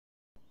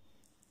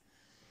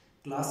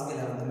Class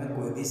 11th में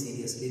कोई भी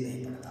सीरियसली नहीं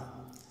पढ़ता,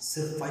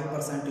 सिर्फ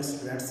 5%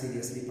 स्टूडेंट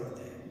सीरियसली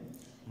पढ़ते हैं।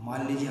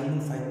 मान लीजिए हम उन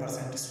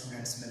 5%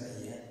 स्टूडेंट्स में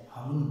नहीं है,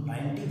 हम उन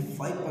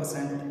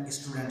 95%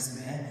 स्टूडेंट्स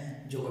में हैं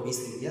जो कभी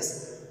सीरियस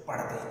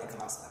पढ़ते हैं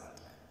क्लास 11th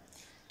में।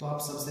 तो आप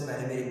सबसे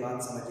पहले मेरी बात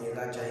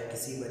समझिएगा, चाहे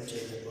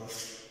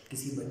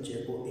किसी बच्चे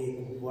को एक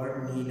वर्ड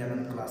नहीं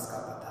 11th क्लास का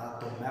पता,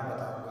 तो मैं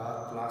बताऊंगा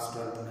क्लास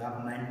 12th में आप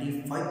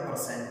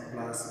 95%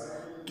 प्लस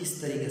किस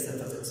तरीके से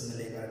फिजिक्स में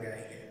लेकर के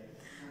आएंगे।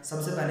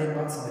 सबसे पहले एक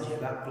बात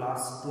समझिएगा,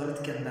 क्लास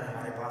 12th के अंदर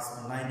हमारे पास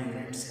 9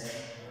 यूनिट्स है,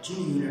 जिन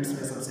यूनिट्स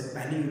में सबसे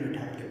पहली यूनिट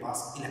है आपके पास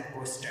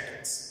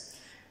इलेक्ट्रोस्टैटिक्स।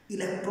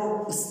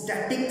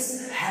 इलेक्ट्रोस्टैटिक्स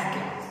है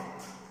क्या?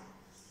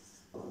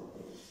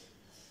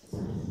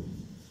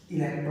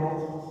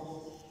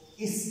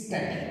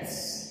 इलेक्ट्रोस्टैटिक्स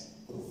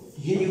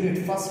ये यूनिट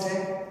फर्स्ट है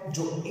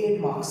जो 8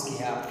 मार्क्स की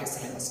है आपके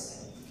सिलेबस में।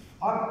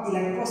 और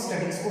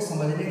इलेक्ट्रोस्टैटिक्स को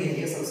समझने के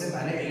लिए सबसे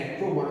पहले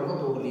इलेक्ट्रो वर्ड को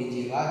तोड़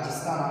लीजिएगा,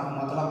 जिसका नाम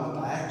मतलब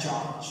होता है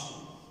चार्ज,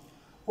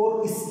 और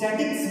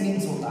स्टैटिक्स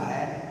मीन्स होता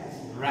है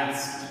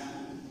rest.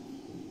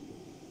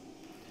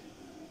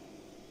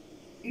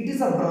 It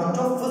is a branch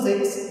of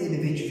physics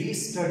in which we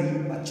study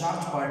a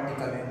charge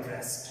particle in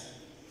rest.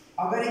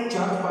 अगर एक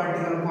चार्ज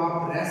पार्टिकल को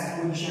आप रेस्ट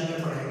पोजीशन में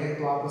पढ़ेंगे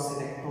तो आप उसे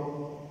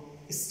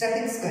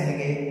इलेक्ट्रोस्टैटिक्स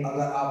कहेंगे,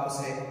 अगर आप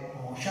उसे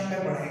मोशन में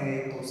पढ़ेंगे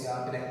तो उसे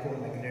आप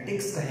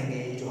इलेक्ट्रोमैग्नेटिक्स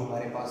कहेंगे, जो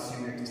हमारे पास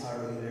यूनिट 3rd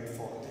और यूनिट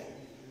 4th है।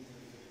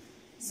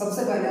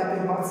 सबसे पहले आप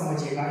एक बात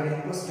समझिएगा,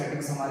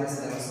 इलेक्ट्रोस्टैटिक्स हमारे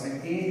सिलेबस में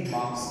 8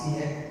 मार्क्स की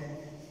है,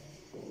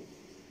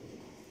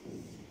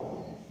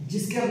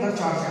 जिसके अंदर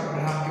 4 चैप्टर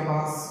है आपके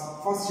पास।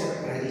 फर्स्ट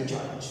चैप्टर है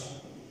चार्ज।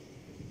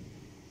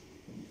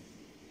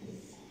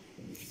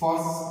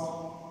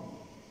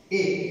 फर्स्ट ए,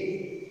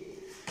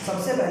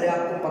 सबसे पहले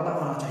आपको पता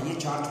होना चाहिए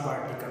चार्ज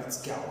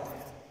पार्टिकल्स क्या होते हैं।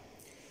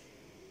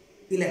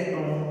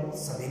 इलेक्ट्रॉन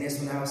सभी ने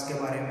सुना है उसके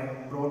बारे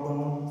में,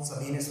 प्रोटॉन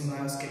सभी ने सुना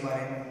है उसके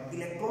बारे में।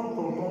 इलेक्ट्रॉन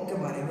प्रोटॉन के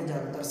बारे में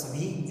ज़्यादातर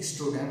सभी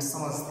स्टूडेंट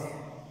समझते हैं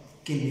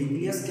कि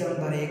न्यूक्लियस के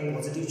अंदर एक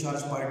पॉजिटिव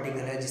चार्ज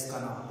पार्टिकल है जिसका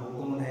नाम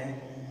प्रोटॉन है,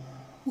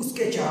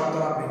 उसके चारों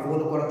तरफ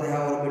रिवॉल्व करता है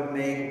ऑर्बिट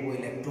में, वो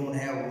इलेक्ट्रॉन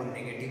है, वो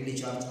नेगेटिवली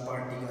चार्ज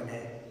पार्टिकल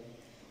है।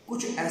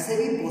 कुछ ऐसे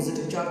भी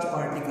पॉजिटिव चार्ज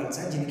पार्टिकल्स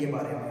हैं जिनके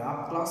बारे में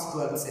आप क्लास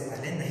 12 से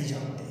पहले नहीं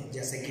जानते,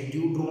 जैसे कि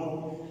न्यूट्रॉन,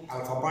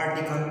 अल्फा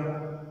पार्टिकल,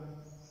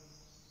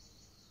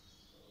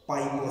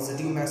 पाई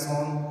पॉजिटिव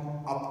मैसॉन,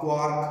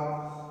 अपक्वार्क।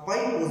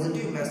 पाई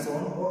पॉजिटिव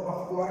मैसॉन और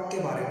अपक्वार्क के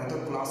बारे में तो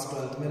क्लास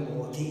 12 में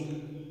बहुत ही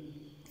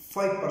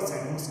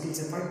 5% मुश्किल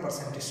से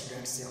 5%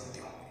 स्टूडेंट्स जानते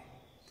होंगे।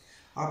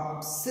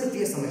 आप सिर्फ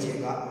ये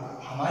समझिएगा,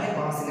 हमारे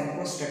पास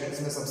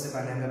इलेक्ट्रोस्टैटिक्स में सबसे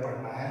पहले हमें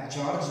पढ़ना है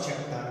चार्ज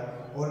चैप्टर,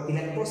 और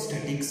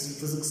इलेक्ट्रोस्टैटिक्स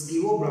फिजिक्स की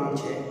वो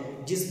ब्रांच है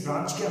जिस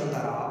ब्रांच के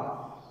अंदर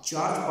आप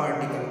चार्ज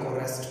पार्टिकल को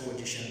रेस्ट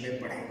पोजीशन में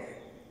पढ़ेंगे।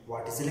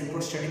 व्हाट इज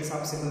इलेक्ट्रोस्टैटिक्स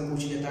आपसे कोई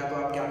पूछ लेता है तो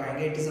आप क्या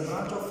कहेंगे? It is a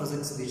branch of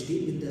physics which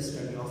deal with the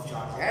study of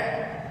charge at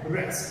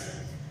rest.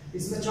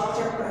 इसमें 4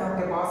 चैप्टर है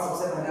आपके पास।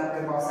 सबसे पहले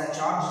आपके पास है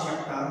चार्ज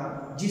चैप्टर,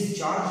 जिस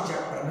चार्ज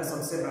चैप्टर में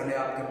सबसे पहले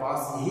आपके पास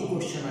यही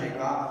क्वेश्चन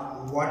आएगा,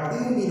 what do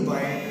you mean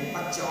by a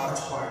charge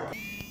particle.